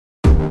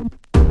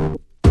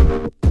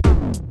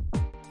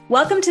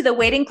Welcome to the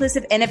Weight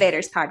Inclusive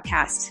Innovators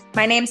podcast.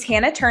 My name's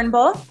Hannah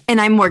Turnbull. And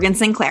I'm Morgan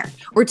Sinclair.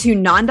 We're two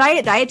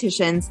non-diet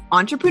dietitians,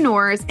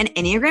 entrepreneurs, and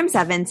Enneagram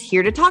 7s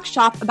here to talk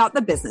shop about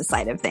the business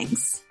side of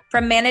things.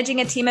 From managing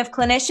a team of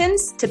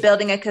clinicians to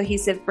building a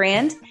cohesive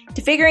brand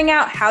to figuring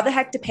out how the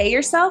heck to pay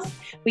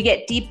yourself, we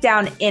get deep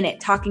down in it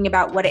talking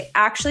about what it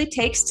actually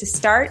takes to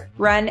start,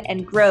 run,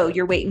 and grow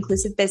your weight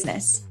inclusive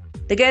business.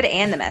 The good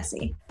and the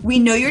messy. We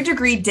know your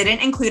degree didn't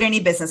include any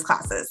business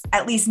classes,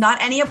 at least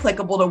not any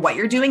applicable to what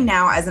you're doing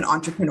now as an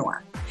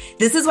entrepreneur.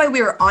 This is why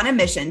we are on a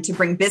mission to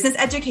bring business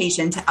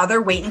education to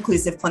other weight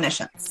inclusive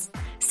clinicians.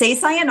 Say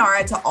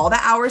sayonara to all the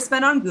hours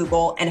spent on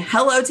Google and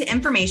hello to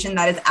information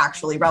that is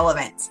actually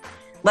relevant.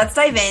 Let's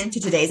dive into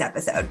today's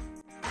episode.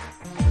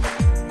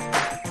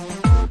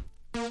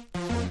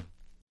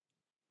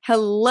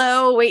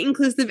 Hello, Weight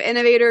Inclusive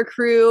Innovator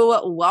crew.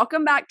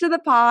 Welcome back to the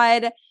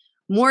pod.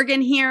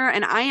 Morgan here,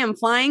 and I am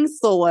flying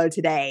solo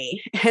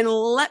today. And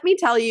let me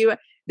tell you,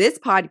 this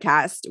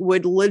podcast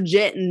would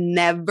legit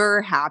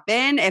never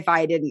happen if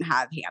I didn't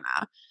have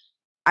Hannah.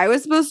 I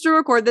was supposed to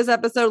record this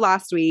episode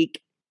last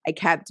week. I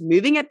kept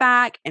moving it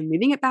back and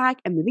moving it back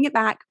and moving it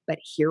back, but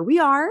here we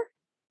are.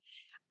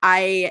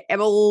 I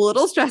am a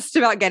little stressed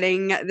about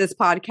getting this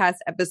podcast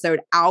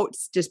episode out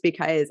just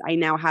because I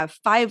now have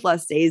 5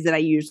 less days than I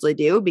usually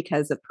do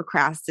because of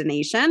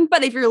procrastination.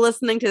 But if you're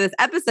listening to this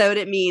episode,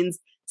 it means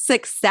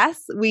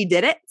success. We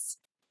did it.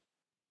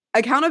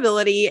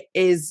 Accountability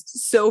is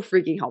so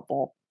freaking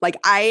helpful. Like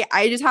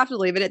I just have to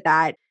leave it at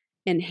that.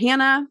 And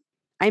Hannah,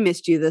 I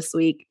missed you this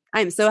week.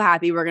 I'm so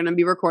happy we're going to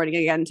be recording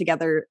again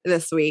together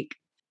this week.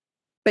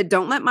 But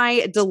don't let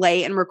my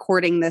delay in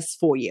recording this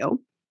fool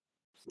you.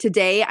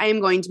 Today, I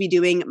am going to be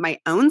doing my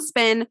own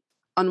spin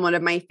on one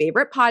of my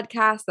favorite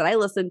podcasts that I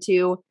listen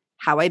to,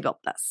 How I Built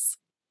This.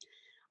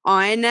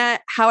 On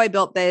How I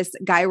Built This,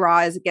 Guy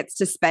Raz gets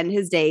to spend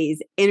his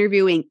days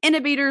interviewing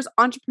innovators,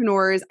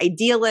 entrepreneurs,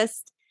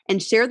 idealists,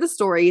 and share the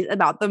stories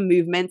about the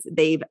movements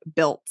they've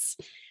built.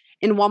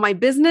 And while my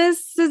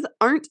businesses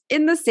aren't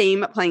in the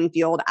same playing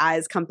field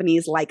as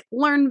companies like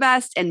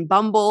LearnVest and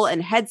Bumble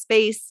and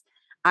Headspace,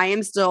 I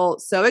am still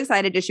so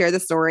excited to share the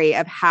story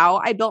of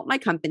how I built my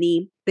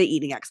company, The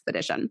Eating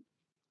Expedition.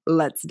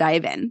 Let's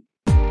dive in.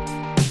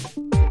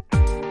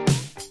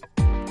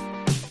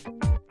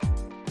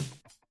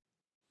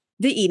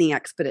 The Eating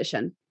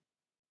Expedition,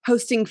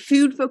 hosting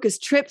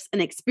food-focused trips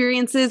and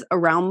experiences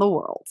around the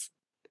world.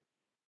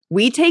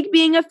 We take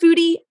being a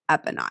foodie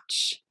up a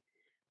notch.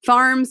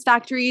 Farms,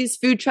 factories,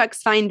 food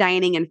trucks, fine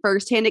dining, and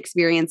firsthand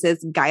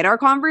experiences guide our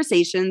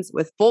conversations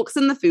with folks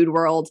in the food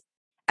world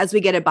as we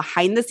get a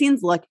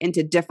behind-the-scenes look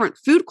into different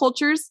food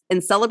cultures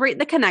and celebrate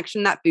the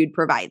connection that food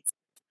provides.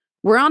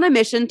 We're on a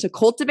mission to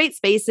cultivate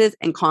spaces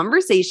and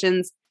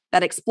conversations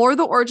that explore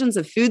the origins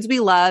of foods we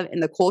love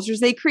and the cultures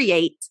they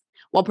create,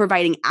 while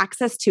providing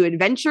access to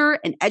adventure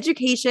and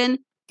education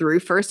through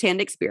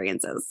firsthand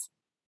experiences.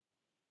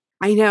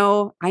 I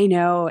know,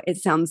 it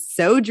sounds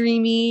so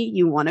dreamy.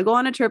 You want to go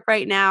on a trip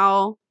right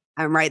now.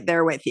 I'm right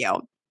there with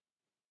you.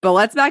 But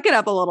let's back it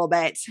up a little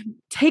bit,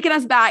 taking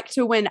us back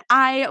to when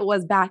I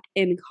was back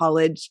in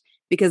college,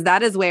 because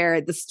that is where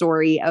the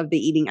story of the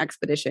Eating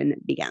Expedition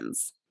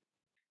begins.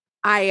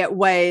 I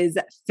was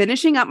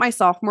finishing up my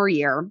sophomore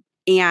year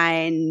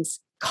and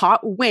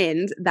caught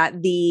wind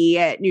that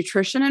the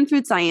Nutrition and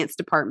Food Science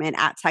department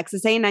at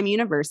Texas A&M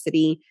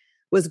University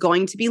was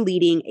going to be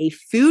leading a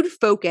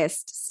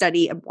food-focused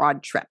study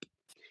abroad trip.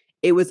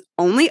 It was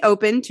only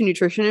open to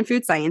nutrition and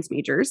food science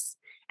majors,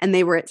 and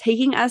they were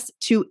taking us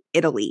to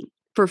Italy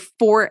for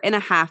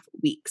 4.5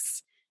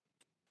 weeks.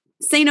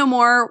 Say no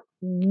more,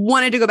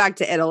 wanted to go back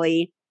to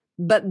Italy,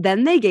 but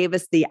then they gave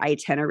us the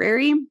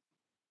itinerary,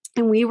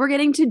 and we were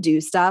getting to do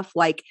stuff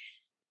like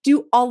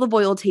do olive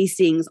oil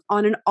tastings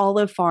on an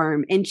olive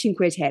farm in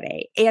Cinque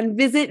Terre and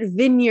visit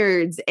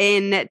vineyards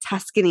in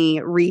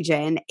Tuscany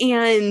region.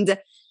 And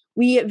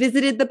we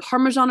visited the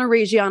Parmigiano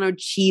Reggiano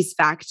cheese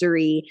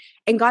factory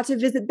and got to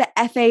visit the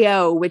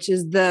FAO, which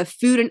is the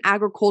Food and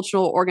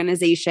Agricultural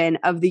Organization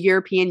of the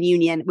European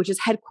Union, which is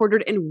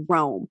headquartered in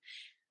Rome.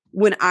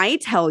 When I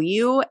tell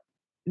you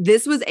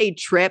this was a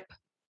trip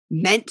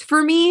meant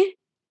for me,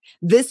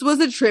 this was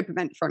a trip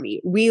meant for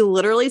me. We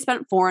literally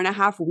spent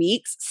 4.5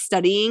 weeks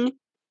studying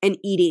and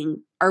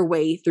eating our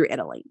way through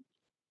Italy.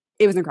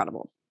 It was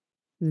incredible.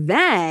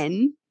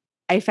 Then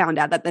I found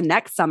out that the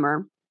next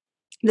summer,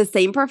 the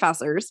same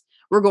professors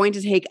were going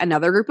to take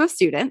another group of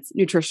students,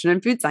 nutrition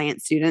and food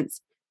science students,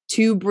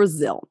 to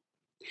Brazil.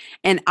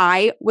 And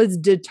I was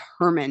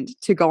determined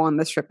to go on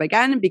this trip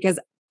again because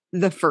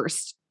the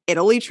first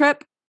Italy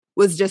trip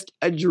was just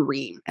a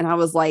dream. And I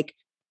was like,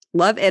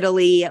 love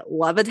Italy,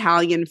 love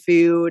Italian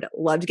food,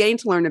 loved getting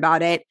to learn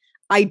about it.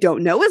 I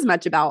don't know as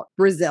much about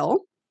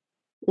Brazil.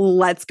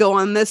 Let's go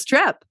on this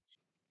trip.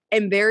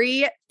 I'm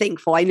very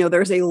thankful. I know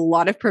there's a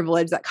lot of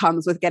privilege that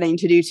comes with getting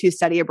to do 2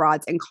 study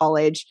abroads in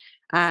college.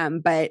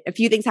 But a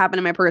few things happened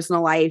in my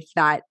personal life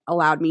that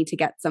allowed me to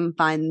get some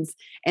funds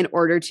in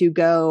order to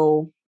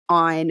go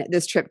on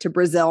this trip to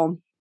Brazil.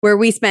 where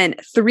we spent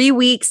 3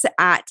 weeks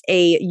at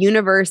a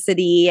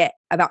university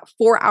about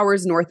 4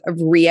 hours north of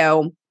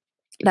Rio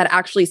that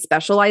actually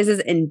specializes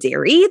in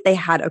dairy. They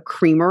had a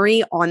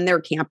creamery on their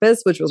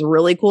campus, which was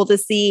really cool to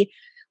see.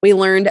 We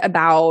learned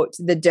about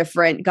the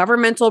different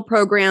governmental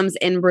programs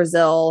in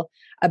Brazil,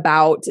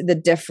 about the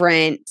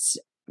different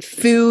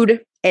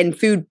food and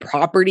food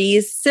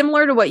properties,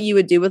 similar to what you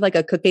would do with like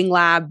a cooking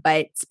lab,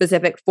 but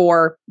specific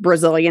for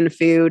Brazilian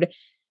food.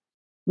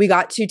 We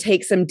got to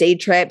take some day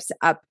trips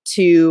up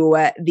to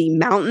the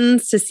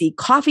mountains to see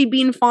coffee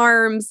bean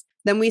farms.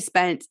 Then we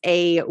spent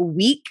a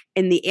week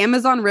in the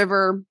Amazon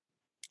River,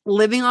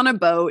 living on a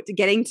boat,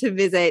 getting to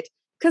visit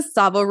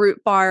cassava root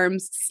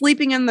farms,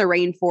 sleeping in the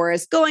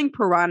rainforest, going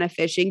piranha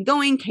fishing,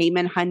 going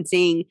caiman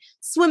hunting,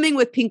 swimming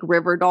with pink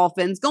river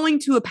dolphins, going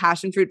to a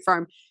passion fruit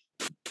farm.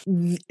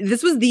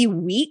 This was the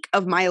week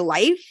of my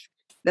life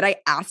that I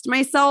asked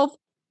myself,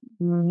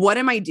 what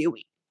am I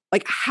doing?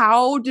 Like,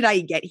 how did I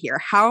get here?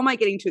 How am I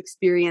getting to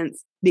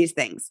experience these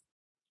things?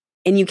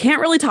 And you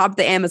can't really top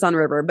the Amazon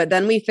River, but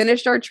then we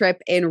finished our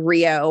trip in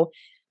Rio.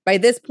 By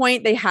this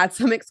point, they had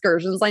some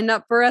excursions lined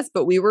up for us,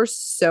 but we were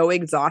so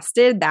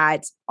exhausted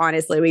that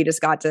honestly, we just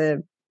got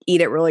to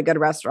eat at really good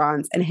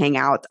restaurants and hang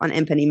out on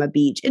Ipanema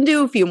Beach and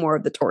do a few more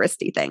of the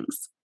touristy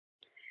things.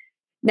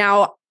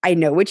 Now, I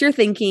know what you're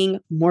thinking,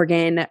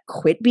 Morgan,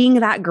 quit being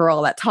that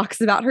girl that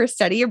talks about her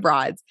study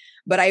abroads,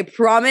 but I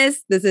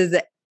promise this is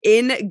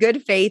in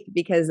good faith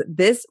because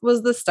this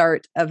was the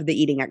start of the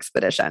eating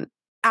expedition.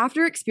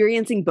 After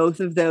experiencing both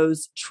of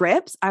those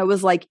trips, I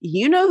was like,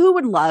 you know who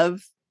would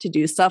love to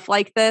do stuff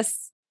like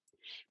this?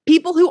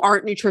 People who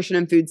aren't nutrition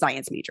and food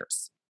science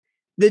majors.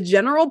 The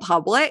general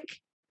public,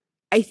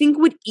 I think,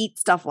 would eat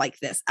stuff like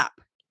this up.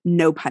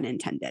 No pun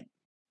intended.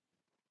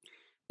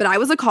 But I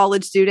was a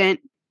college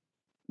student.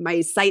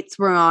 My sights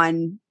were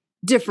on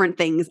different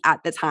things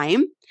at the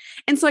time.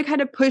 And so I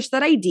kind of pushed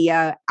that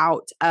idea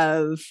out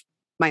of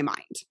my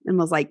mind and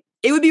was like,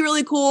 it would be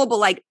really cool, but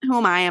like, who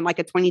am I? I'm like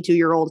a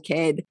 22-year-old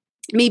kid.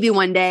 Maybe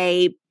one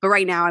day, but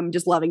right now I'm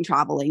just loving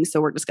traveling. So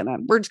we're just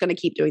gonna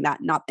keep doing that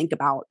and not think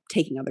about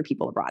taking other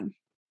people abroad.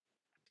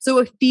 So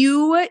a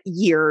few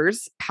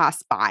years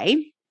passed by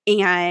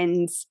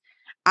and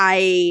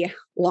I,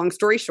 long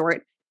story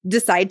short,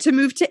 decide to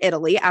move to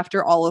Italy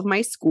after all of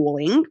my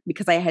schooling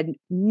because I had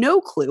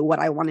no clue what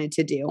I wanted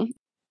to do.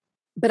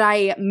 But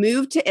I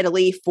moved to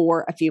Italy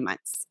for a few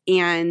months.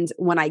 And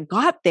when I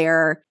got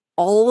there,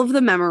 all of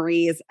the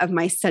memories of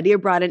my study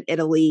abroad in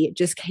Italy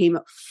just came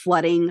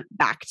flooding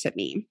back to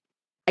me.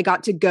 I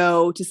got to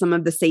go to some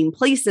of the same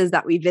places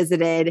that we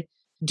visited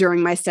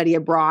during my study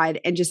abroad,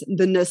 and just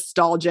the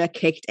nostalgia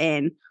kicked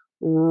in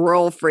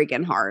real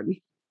freaking hard.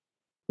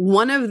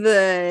 One of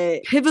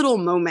the pivotal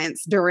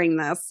moments during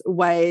this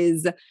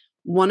was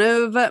one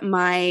of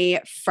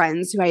my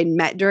friends who I had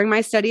met during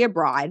my study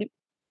abroad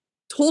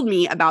told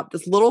me about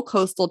this little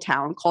coastal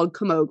town called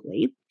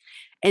Camogli,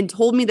 and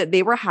told me that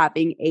they were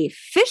having a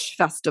fish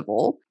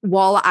festival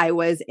while I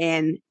was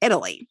in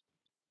Italy.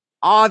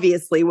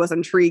 Obviously was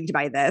intrigued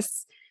by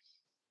this.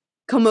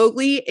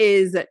 Camogli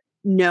is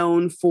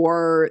known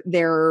for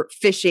their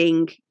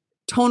fishing,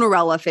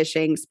 tonerella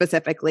fishing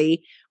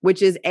specifically,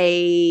 which is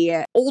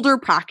a older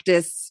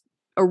practice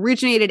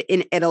originated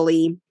in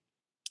Italy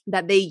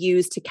that they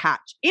use to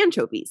catch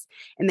anchovies.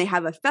 And they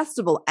have a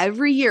festival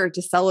every year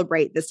to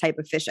celebrate this type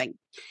of fishing.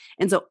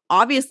 And so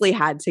obviously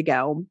had to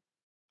go.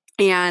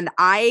 And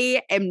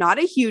I am not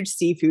a huge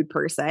seafood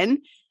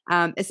person,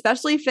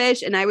 especially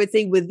fish. And I would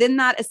say within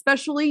that,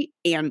 especially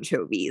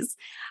anchovies,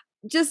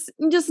 just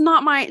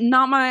not my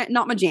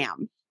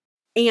jam.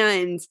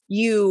 And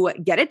you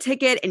get a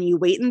ticket and you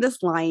wait in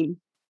this line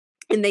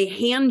and they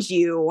hand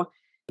you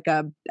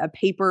like a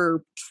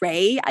paper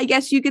tray, I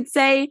guess you could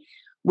say,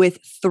 with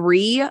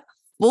 3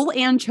 full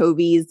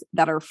anchovies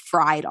that are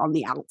fried on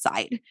the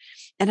outside.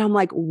 And I'm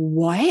like,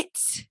 what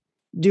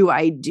do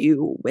I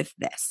do with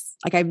this?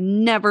 Like, I've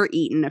never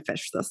eaten a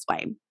fish this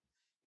way.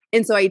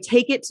 And so I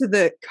take it to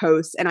the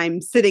coast and I'm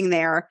sitting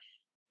there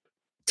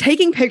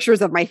taking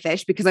pictures of my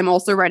fish because I'm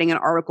also writing an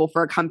article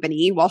for a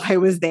company while I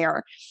was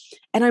there.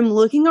 And I'm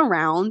looking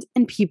around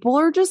and people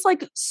are just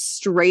like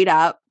straight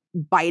up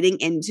biting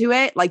into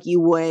it like you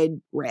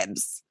would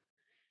ribs.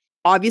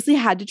 Obviously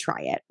had to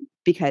try it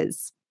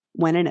because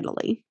when in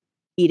Italy,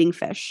 eating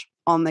fish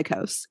on the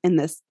coast in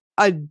this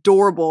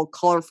adorable,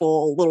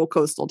 colorful little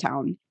coastal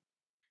town.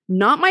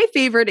 Not my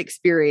favorite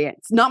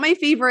experience, not my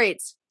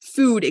favorite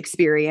food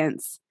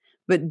experience,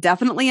 but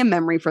definitely a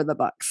memory for the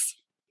books.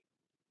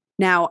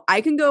 Now, I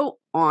can go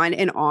on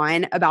and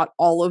on about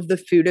all of the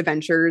food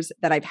adventures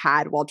that I've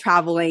had while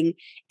traveling.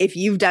 If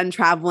you've done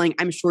traveling,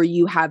 I'm sure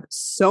you have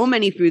so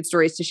many food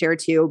stories to share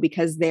too,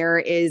 because there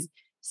is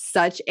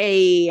such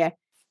a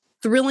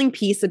thrilling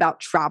piece about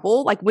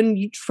travel. Like when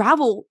you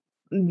travel,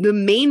 the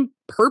main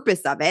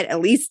purpose of it,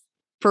 at least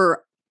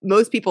for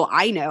most people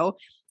I know,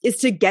 is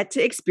to get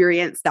to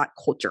experience that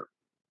culture.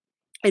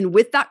 And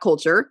with that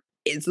culture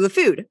is the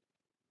food.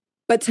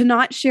 But to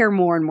not share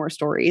more and more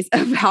stories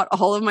about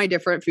all of my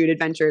different food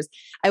adventures,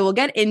 I will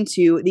get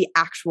into the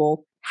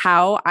actual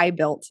how I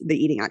built the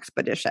eating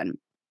expedition.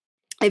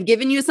 I've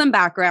given you some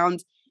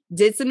background,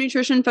 did some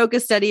nutrition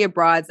focused study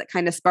abroad that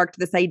kind of sparked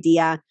this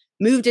idea,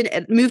 moved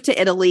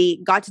to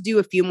Italy, got to do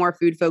a few more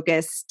food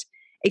focused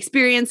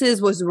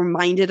experiences, was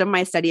reminded of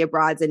my study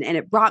abroad. And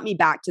it brought me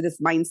back to this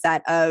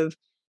mindset of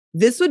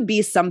this would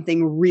be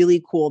something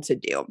really cool to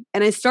do.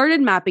 And I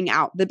started mapping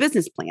out the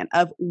business plan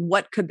of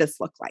what could this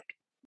look like.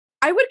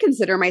 I would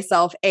consider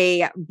myself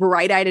a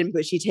bright-eyed and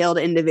bushy-tailed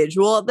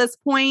individual at this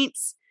point,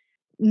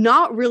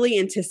 not really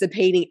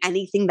anticipating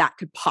anything that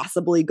could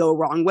possibly go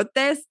wrong with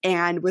this,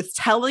 and was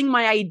telling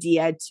my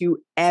idea to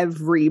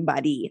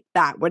everybody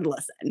that would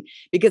listen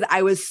because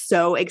I was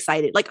so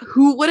excited. Like,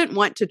 who wouldn't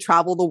want to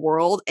travel the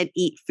world and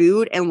eat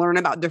food and learn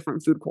about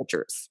different food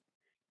cultures?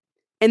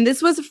 And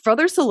this was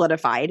further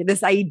solidified,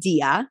 this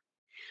idea,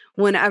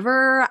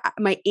 whenever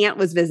my aunt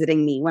was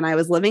visiting me when I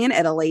was living in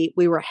Italy.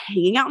 We were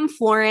hanging out in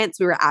Florence.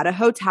 We were at a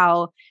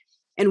hotel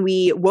and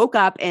we woke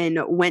up and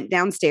went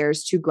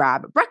downstairs to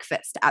grab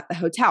breakfast at the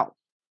hotel.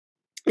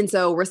 And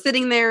so we're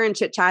sitting there and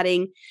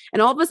chit-chatting.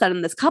 And all of a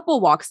sudden, this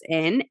couple walks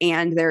in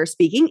and they're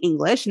speaking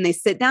English and they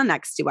sit down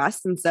next to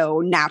us. And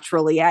so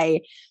naturally, I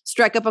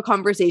strike up a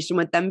conversation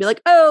with them, be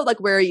like, oh, like,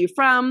 where are you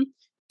from?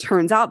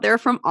 Turns out they're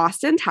from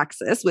Austin,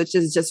 Texas, which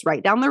is just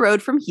right down the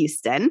road from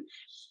Houston.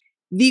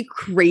 The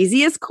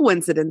craziest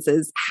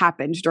coincidences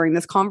happened during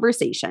this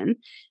conversation.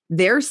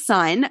 Their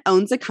son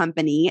owns a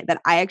company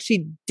that I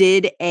actually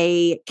did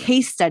a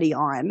case study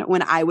on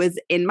when I was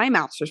in my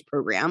master's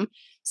program.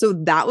 So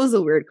that was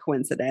a weird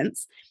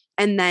coincidence.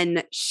 And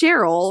then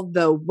Cheryl,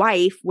 the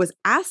wife, was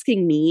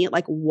asking me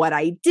like what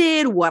I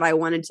did, what I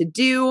wanted to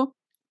do.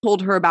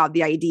 Told her about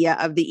the idea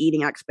of the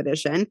eating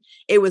expedition.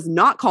 It was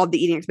not called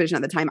the eating expedition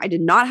at the time. I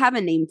did not have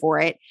a name for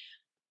it.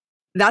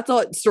 That's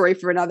a story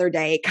for another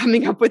day,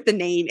 coming up with the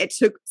name. It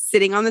took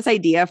sitting on this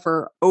idea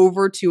for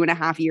over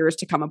 2.5 years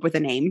to come up with a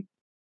name.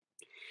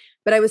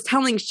 But I was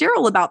telling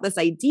Cheryl about this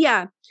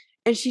idea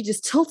and she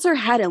just tilts her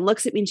head and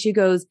looks at me and she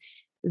goes,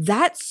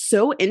 that's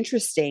so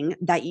interesting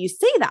that you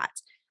say that.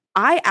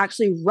 I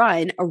actually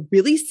run a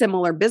really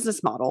similar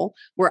business model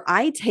where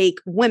I take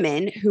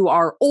women who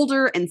are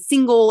older and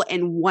single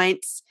and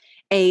want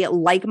a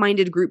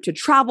like-minded group to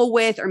travel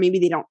with, or maybe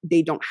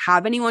they don't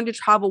have anyone to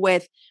travel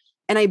with,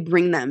 and I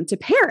bring them to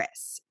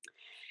Paris.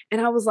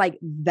 And I was like,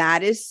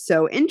 that is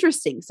so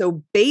interesting.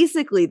 So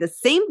basically the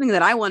same thing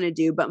that I want to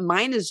do, but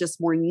mine is just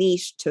more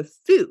niche to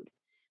food.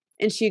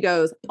 And she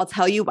goes, I'll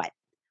tell you what,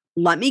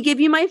 let me give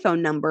you my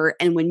phone number.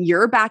 And when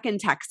you're back in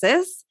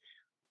Texas,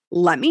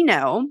 let me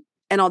know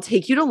and I'll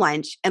take you to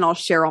lunch and I'll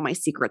share all my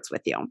secrets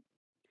with you.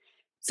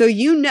 So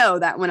you know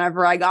that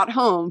whenever I got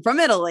home from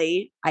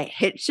Italy, I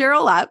hit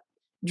Cheryl up,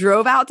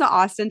 drove out to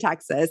Austin,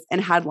 Texas,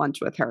 and had lunch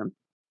with her.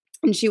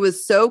 And she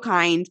was so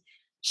kind,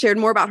 shared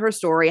more about her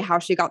story, how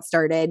she got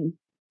started,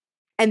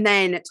 and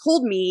then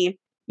told me,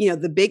 you know,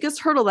 the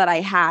biggest hurdle that I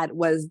had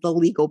was the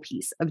legal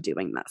piece of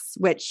doing this,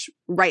 which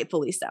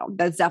rightfully so.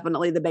 That's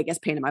definitely the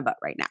biggest pain in my butt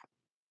right now.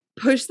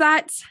 Push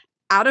that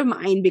out of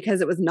mind because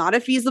it was not a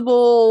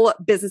feasible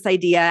business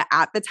idea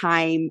at the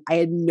time. I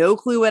had no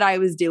clue what I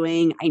was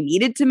doing. I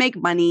needed to make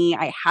money.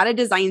 I had a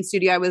design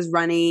studio I was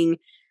running.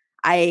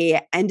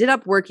 I ended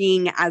up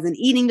working as an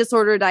eating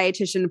disorder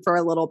dietitian for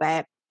a little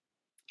bit.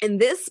 And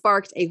this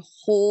sparked a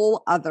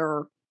whole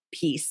other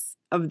piece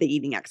of the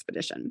eating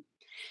expedition.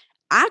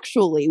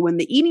 Actually, when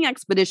the eating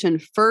expedition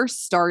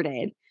first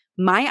started,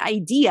 my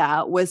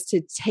idea was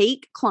to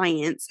take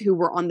clients who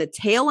were on the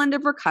tail end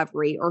of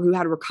recovery or who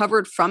had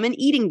recovered from an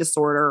eating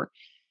disorder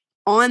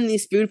on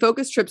these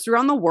food-focused trips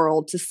around the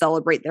world to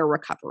celebrate their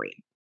recovery.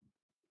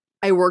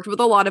 I worked with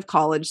a lot of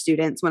college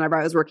students whenever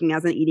I was working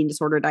as an eating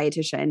disorder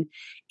dietitian,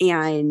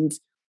 and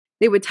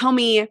they would tell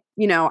me,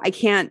 you know, I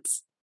can't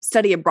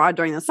study abroad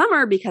during the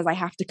summer because I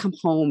have to come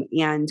home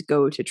and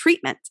go to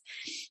treatment.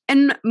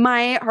 And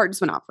my heart just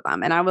went out for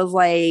them. And I was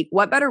like,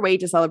 what better way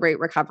to celebrate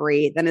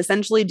recovery than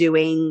essentially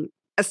doing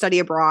a study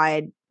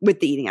abroad with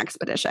the eating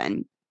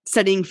expedition,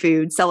 studying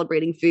food,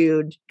 celebrating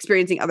food,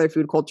 experiencing other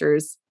food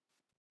cultures.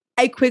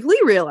 I quickly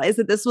realized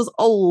that this was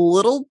a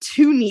little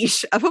too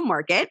niche of a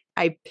market.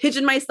 I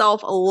pigeoned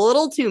myself a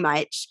little too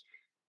much.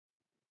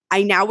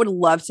 I now would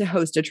love to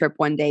host a trip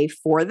one day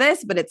for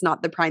this, but it's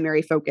not the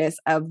primary focus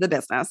of the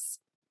business.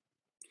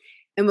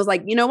 And was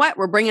like, you know what?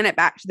 We're bringing it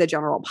back to the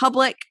general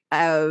public.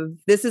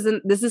 This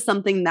is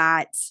something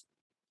that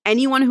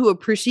anyone who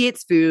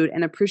appreciates food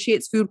and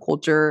appreciates food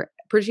culture,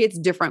 appreciates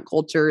different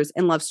cultures,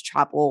 and loves to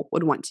travel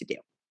would want to do.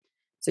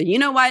 So you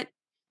know what?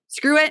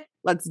 Screw it.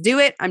 Let's do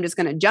it. I'm just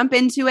going to jump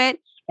into it.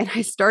 And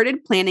I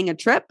started planning a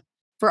trip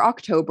for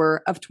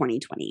October of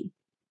 2020.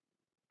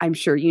 I'm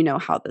sure you know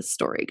how this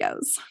story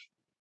goes.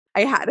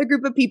 I had a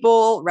group of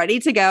people ready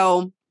to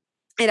go.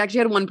 I actually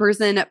had one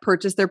person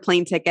purchase their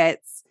plane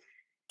tickets.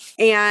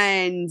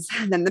 And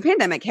then the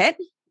pandemic hit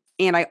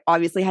and I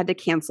obviously had to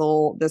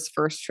cancel this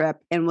first trip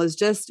and was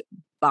just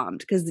bummed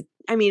because,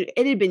 I mean,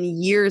 it had been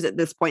years at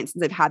this point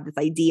since I've had this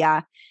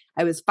idea.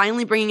 I was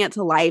finally bringing it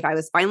to life. I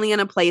was finally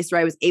in a place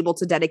where I was able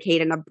to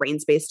dedicate enough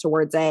brain space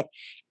towards it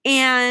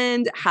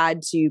and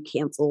had to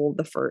cancel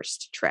the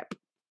first trip,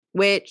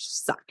 which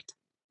sucked.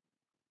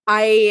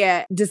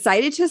 I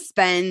decided to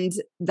spend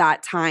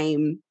that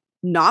time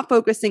not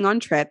focusing on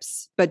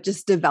trips, but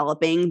just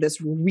developing this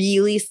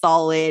really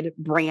solid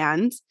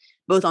brand,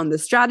 both on the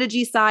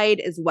strategy side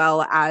as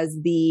well as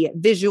the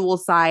visual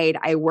side.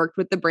 I worked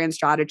with the brand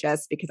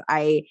strategist because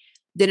I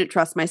didn't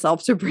trust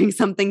myself to bring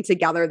something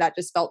together that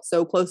just felt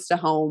so close to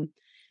home.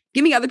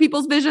 Give me other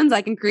people's visions.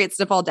 I can create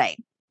stuff all day.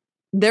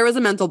 There was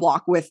a mental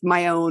block with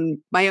my own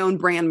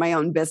brand, my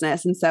own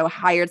business. And so I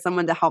hired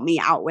someone to help me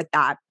out with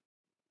that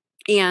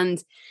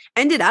and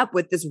ended up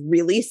with this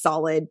really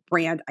solid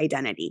brand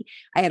identity.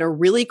 I had a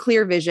really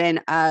clear vision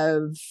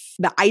of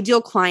the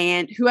ideal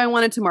client, who I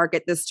wanted to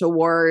market this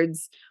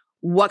towards,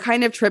 what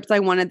kind of trips I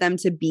wanted them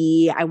to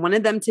be. I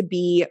wanted them to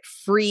be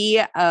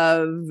free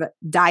of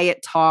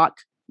diet talk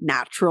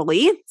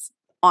naturally,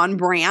 on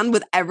brand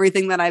with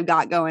everything that I've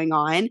got going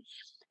on,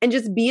 and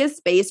just be a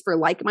space for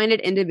like-minded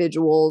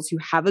individuals who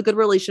have a good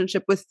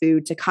relationship with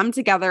food to come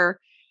together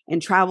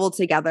and travel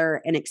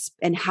together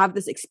and have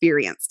this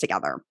experience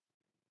together.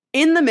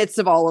 In the midst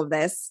of all of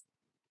this,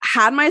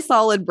 had my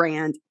solid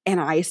brand,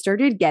 and I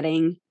started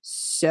getting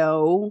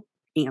so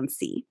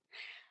antsy.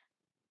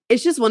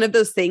 It's just one of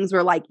those things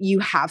where like you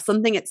have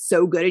something, it's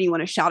so good and you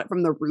want to shout it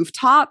from the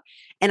rooftop.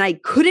 And I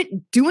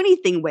couldn't do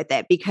anything with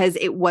it because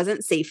it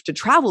wasn't safe to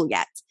travel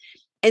yet.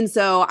 And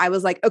so I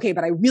was like, okay,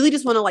 but I really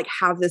just want to like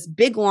have this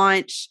big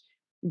launch,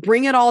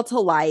 bring it all to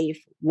life.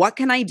 What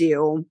can I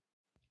do?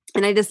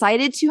 And I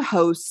decided to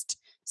host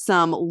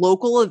some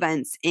local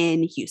events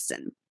in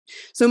Houston.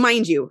 So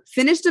mind you,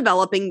 finished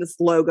developing this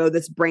logo,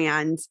 this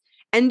brand,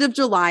 end of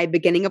July,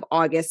 beginning of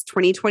August,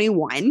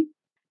 2021.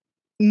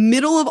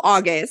 Middle of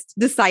August,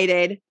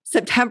 decided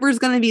September is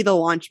going to be the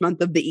launch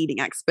month of the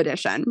eating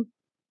expedition.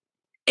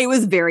 It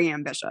was very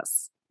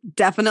ambitious.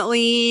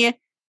 Definitely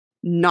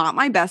not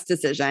my best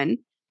decision.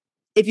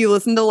 If you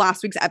listen to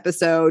last week's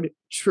episode,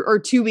 or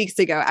 2 weeks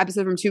ago,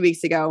 episode from 2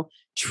 weeks ago,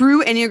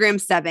 true Enneagram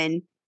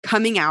 7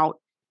 coming out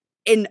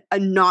in a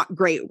not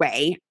great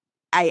way.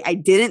 I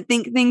didn't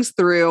think things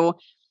through,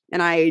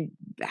 and I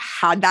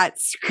had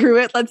that screw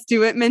it, let's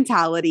do it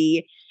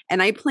mentality.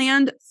 And I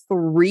planned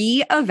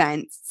 3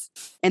 events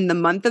in the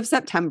month of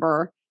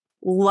September,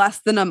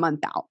 less than a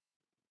month out.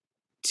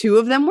 2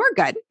 of them were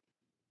good.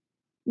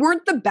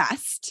 Weren't the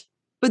best,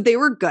 but they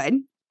were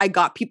good. I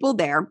got people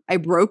there. I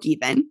broke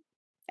even.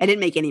 I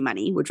didn't make any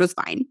money, which was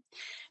fine.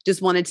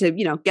 Just wanted to,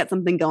 get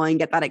something going,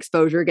 get that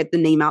exposure, get the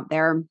name out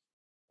there.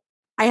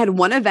 I had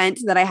 1 event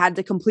that I had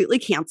to completely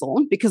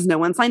cancel because no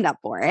one signed up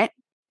for it.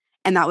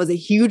 And that was a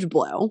huge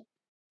blow.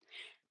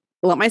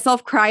 Let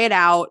myself cry it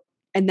out,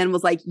 and then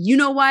was like, you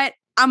know what?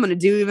 I'm going to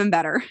do even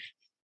better.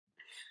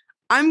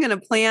 I'm going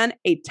to plan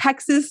a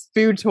Texas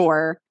food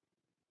tour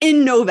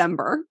in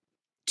November,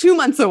 2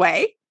 months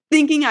away,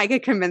 thinking I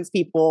could convince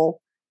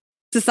people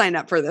to sign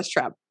up for this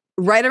trip.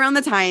 Right around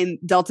the time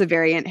Delta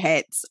variant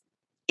hits,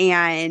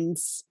 and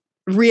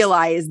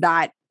realized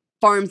that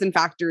farms and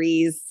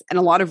factories and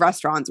a lot of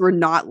restaurants were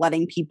not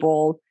letting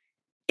people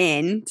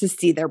in to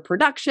see their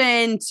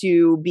production,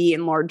 to be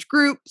in large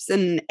groups,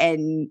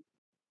 and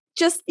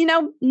just,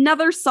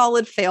 another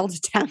solid failed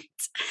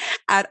attempt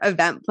at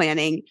event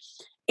planning.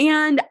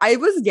 And I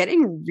was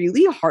getting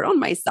really hard on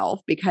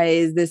myself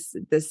because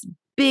this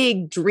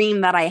big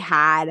dream that I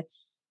had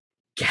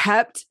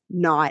kept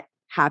not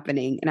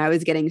happening. And I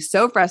was getting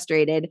so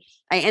frustrated.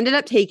 I ended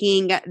up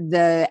taking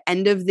the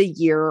end of the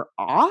year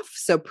off.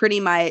 So pretty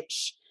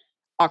much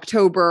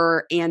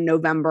October and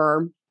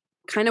November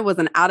kind of was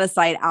an out of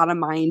sight, out of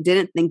mind,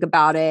 didn't think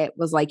about it,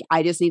 was like,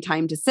 I just need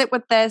time to sit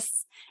with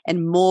this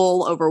and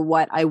mull over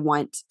what I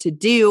want to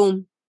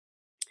do.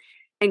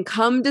 And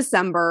come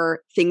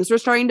December, things were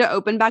starting to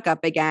open back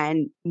up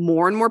again.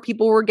 More and more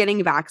people were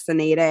getting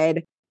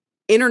vaccinated.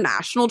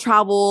 International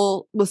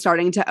travel was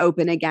starting to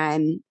open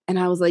again. And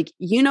I was like,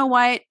 you know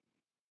what?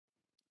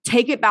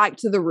 Take it back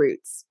to the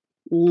roots.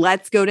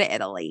 Let's go to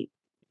Italy.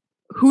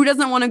 Who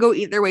doesn't want to go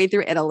eat their way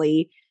through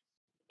Italy?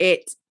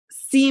 It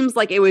seems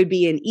like it would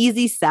be an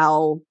easy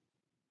sell.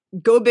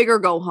 Go big or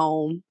go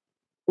home.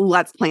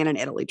 Let's plan an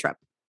Italy trip.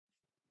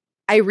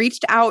 I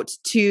reached out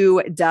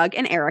to Doug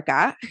and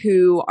Erica,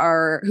 who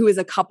is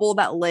a couple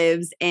that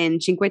lives in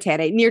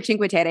near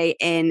Cinque Terre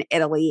in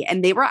Italy.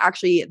 And they were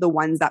actually the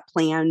ones that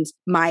planned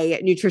my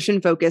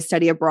nutrition-focused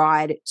study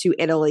abroad to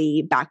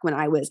Italy back when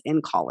I was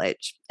in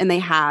college. And they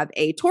have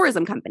a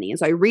tourism company. And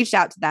so I reached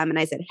out to them and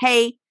I said,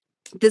 hey,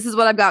 this is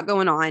what I've got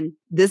going on.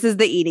 This is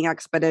the eating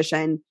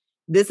expedition.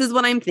 This is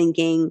what I'm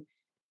thinking.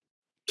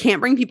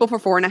 Can't bring people for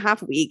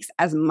 4.5 weeks,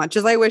 as much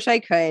as I wish I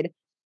could.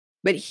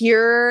 But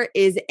here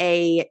is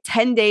a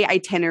 10-day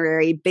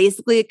itinerary,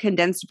 basically a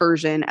condensed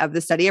version of the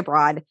study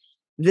abroad.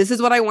 This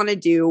is what I want to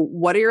do.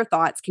 What are your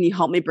thoughts? Can you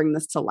help me bring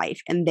this to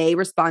life? And they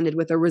responded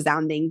with a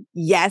resounding,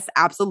 yes,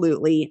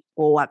 absolutely.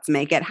 Let's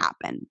make it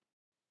happen.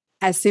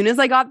 As soon as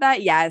I got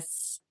that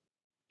yes,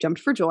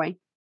 jumped for joy.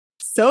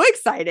 So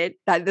excited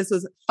that this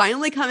was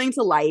finally coming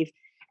to life.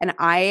 And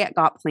I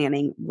got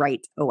planning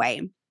right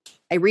away.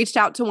 I reached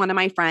out to one of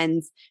my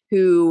friends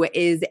who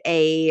is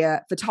a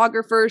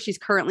photographer. She's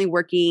currently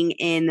working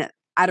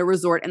at a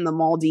resort in the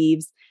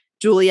Maldives.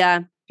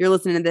 Julia, you're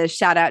listening to this,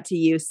 shout out to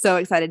you. So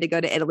excited to go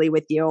to Italy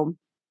with you.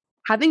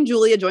 Having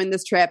Julia join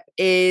this trip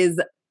is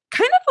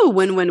kind of a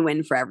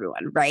win-win-win for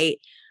everyone, right?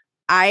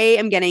 I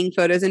am getting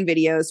photos and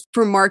videos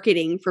for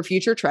marketing for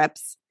future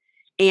trips.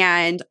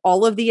 And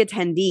all of the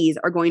attendees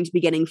are going to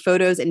be getting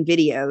photos and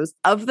videos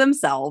of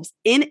themselves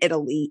in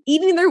Italy,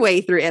 eating their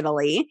way through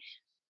Italy,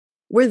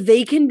 where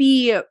they can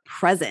be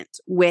present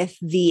with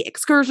the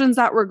excursions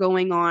that were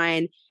going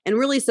on and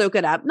really soak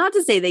it up. Not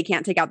to say they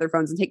can't take out their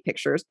phones and take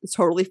pictures. It's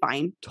totally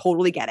fine.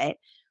 Totally get it.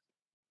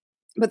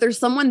 But there's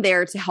someone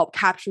there to help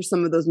capture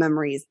some of those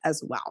memories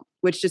as well,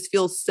 which just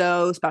feels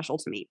so special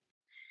to me.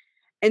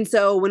 And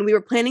so when we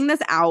were planning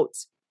this out,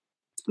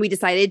 we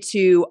decided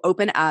to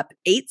open up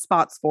 8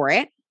 spots for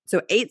it.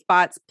 So 8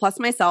 spots plus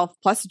myself,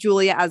 plus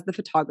Julia as the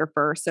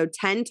photographer. So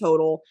 10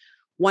 total.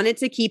 Wanted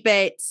to keep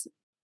it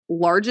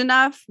large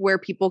enough where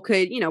people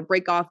could,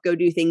 break off, go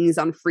do things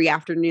on free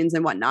afternoons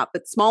and whatnot,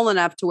 but small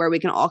enough to where we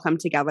can all come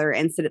together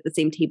and sit at the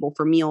same table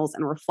for meals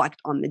and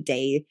reflect on the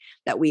day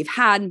that we've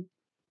had.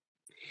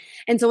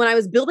 And so when I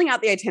was building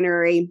out the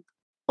itinerary,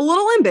 a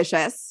little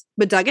ambitious,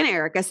 but Doug and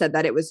Erica said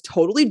that it was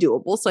totally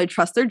doable. So I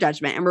trust their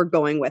judgment and we're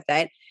going with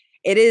it.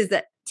 It is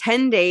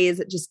 10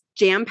 days just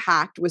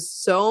jam-packed with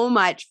so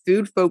much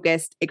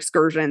food-focused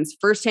excursions,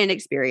 firsthand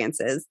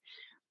experiences.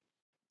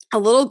 A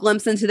little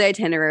glimpse into the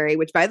itinerary,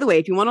 which, by the way,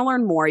 if you want to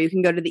learn more, you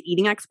can go to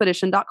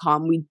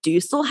theeatingexpedition.com. We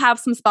do still have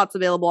some spots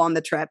available on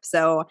the trip.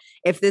 So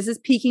if this is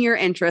piquing your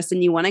interest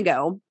and you want to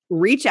go,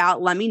 reach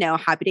out, let me know.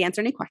 Happy to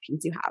answer any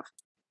questions you have.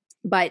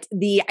 But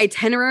the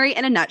itinerary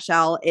in a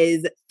nutshell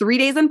is 3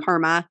 days in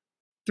Parma,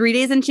 3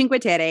 days in Cinque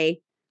Terre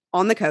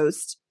on the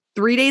coast,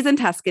 3 days in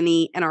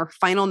Tuscany, and our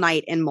final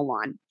night in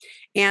Milan.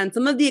 And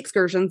some of the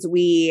excursions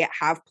we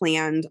have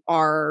planned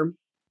are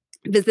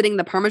visiting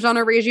the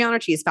Parmigiano Reggiano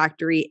cheese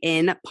factory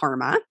in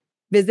Parma,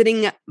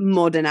 visiting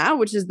Modena,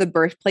 which is the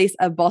birthplace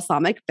of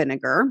balsamic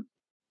vinegar,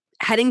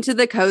 heading to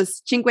the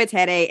coast, Cinque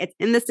Terre. It's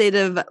in the state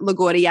of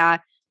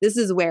Liguria. This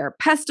is where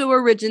pesto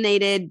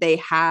originated. They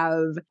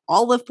have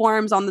olive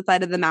farms on the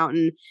side of the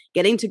mountain,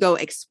 getting to go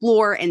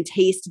explore and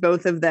taste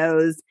both of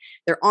those.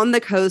 They're on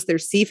the coast. Their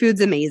seafood's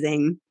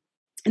amazing.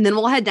 And then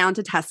we'll head down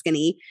to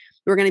Tuscany.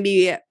 We're going to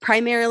be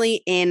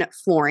primarily in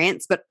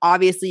Florence, but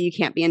obviously you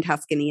can't be in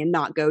Tuscany and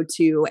not go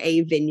to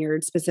a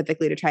vineyard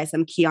specifically to try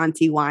some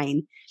Chianti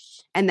wine.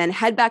 And then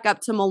head back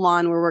up to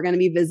Milan, where we're going to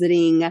be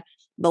visiting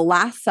the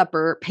Last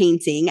Supper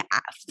painting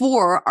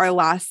for our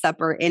Last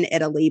Supper in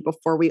Italy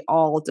before we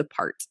all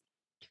depart.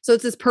 So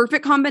it's this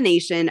perfect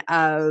combination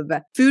of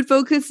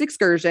food-focused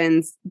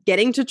excursions,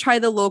 getting to try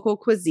the local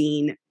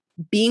cuisine,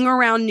 being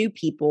around new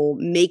people,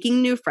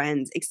 making new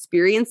friends,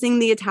 experiencing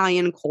the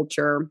Italian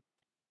culture.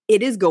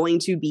 It is going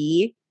to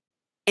be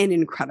an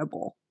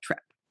incredible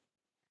trip.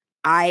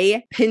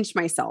 I pinch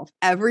myself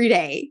every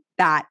day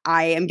that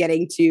I am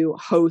getting to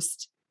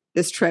host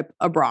this trip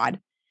abroad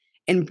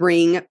and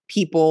bring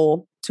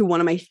people to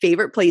one of my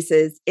favorite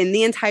places in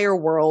the entire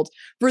world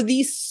for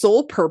the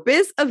sole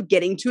purpose of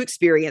getting to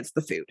experience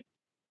the food.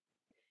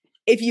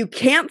 If you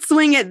can't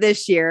swing it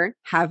this year,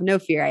 have no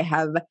fear. I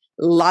have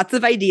lots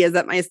of ideas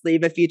up my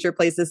sleeve of future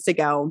places to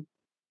go.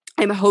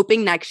 I'm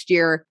hoping next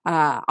year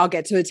I'll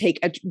get to take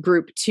a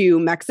group to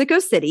Mexico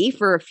City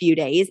for a few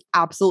days.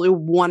 Absolutely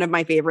one of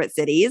my favorite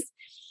cities.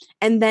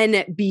 And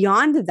then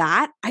beyond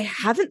that, I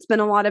haven't spent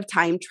a lot of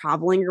time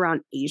traveling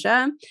around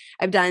Asia.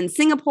 I've done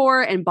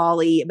Singapore and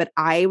Bali, but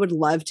I would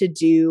love to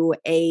do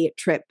a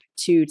trip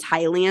to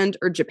Thailand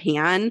or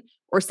Japan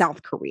or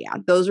South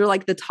Korea. Those are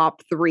like the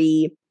top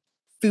 3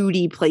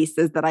 foodie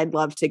places that I'd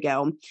love to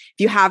go. If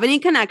you have any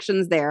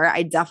connections there,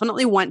 I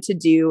definitely want to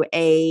do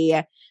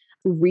a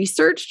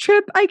research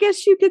trip, I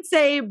guess you could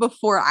say,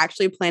 before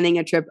actually planning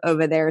a trip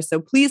over there.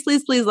 So please,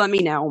 please, please let me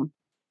know.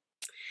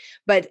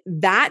 But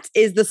that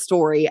is the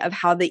story of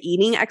how the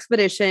Eating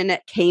Expedition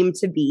came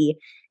to be.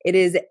 It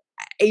is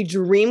a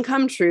dream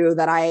come true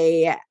that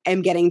I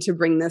am getting to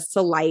bring this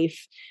to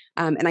life.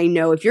 And I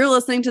know if you're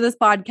listening to this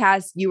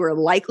podcast, you are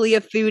likely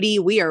a foodie.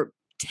 We are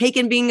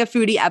taking being a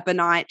foodie up a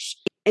notch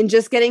and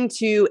just getting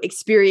to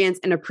experience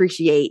and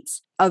appreciate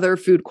other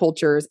food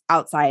cultures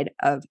outside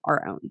of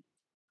our own.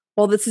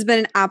 Well, this has been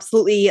an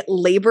absolutely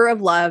labor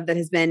of love that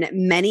has been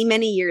many,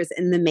 many years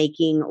in the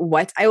making.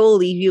 What I will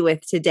leave you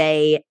with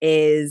today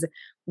is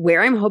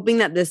where I'm hoping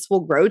that this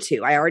will grow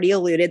to. I already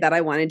alluded that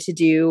I want to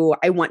do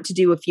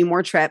a few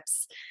more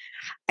trips,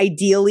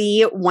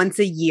 ideally once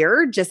a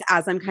year, just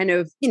as I'm kind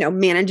of,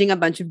 managing a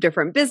bunch of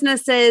different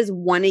businesses.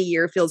 One a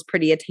year feels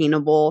pretty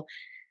attainable.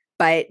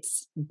 But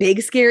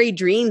big, scary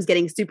dreams,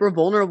 getting super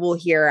vulnerable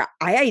here.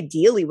 I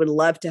ideally would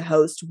love to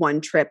host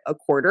one trip a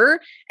quarter,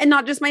 and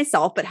not just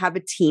myself, but have a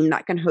team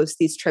that can host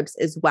these trips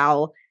as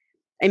well.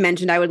 I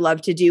mentioned I would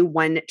love to do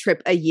one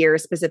trip a year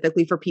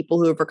specifically for people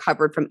who have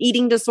recovered from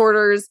eating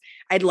disorders.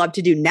 I'd love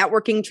to do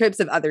networking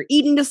trips of other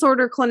eating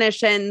disorder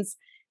clinicians.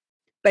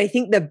 But I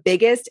think the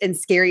biggest and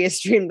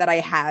scariest dream that I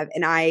have,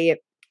 and I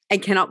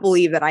cannot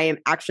believe that I am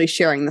actually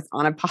sharing this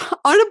on a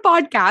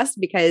podcast,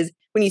 because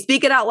when you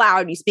speak it out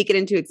loud, you speak it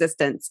into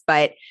existence.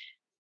 But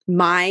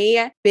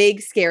My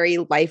big, scary,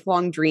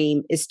 lifelong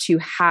dream is to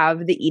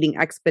have the Eating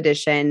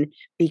Expedition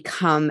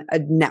become a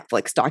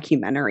Netflix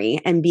documentary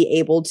and be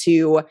able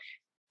to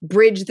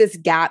bridge this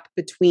gap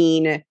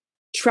between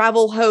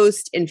travel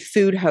host and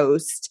food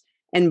host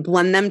and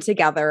blend them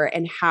together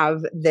and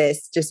have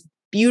this just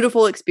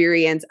beautiful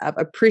experience of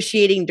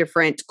appreciating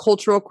different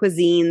cultural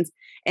cuisines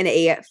in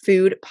a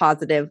food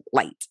positive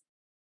light.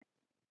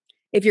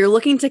 If you're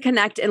looking to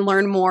connect and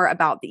learn more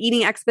about the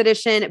Eating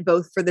Expedition,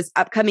 both for this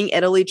upcoming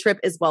Italy trip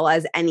as well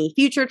as any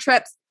future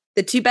trips,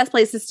 the two best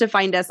places to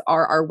find us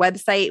are our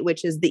website,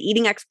 which is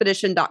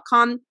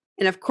theeatingexpedition.com.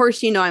 And of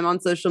course, you know I'm on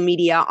social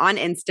media on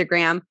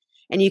Instagram,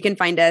 and you can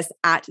find us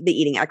at The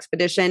Eating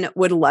Expedition.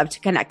 Would love to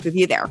connect with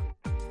you there.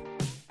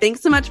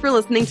 Thanks so much for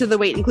listening to the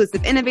Weight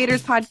Inclusive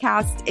Innovators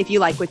podcast. If you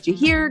like what you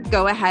hear,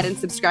 go ahead and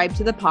subscribe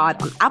to the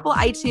pod on Apple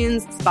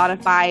iTunes,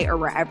 Spotify, or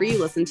wherever you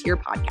listen to your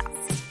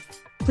podcasts.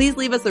 Please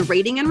leave us a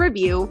rating and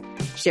review,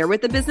 share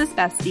with a business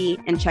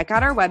bestie, and check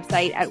out our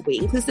website at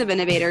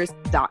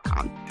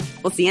weightinclusiveinnovators.com.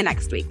 We'll see you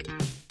next week.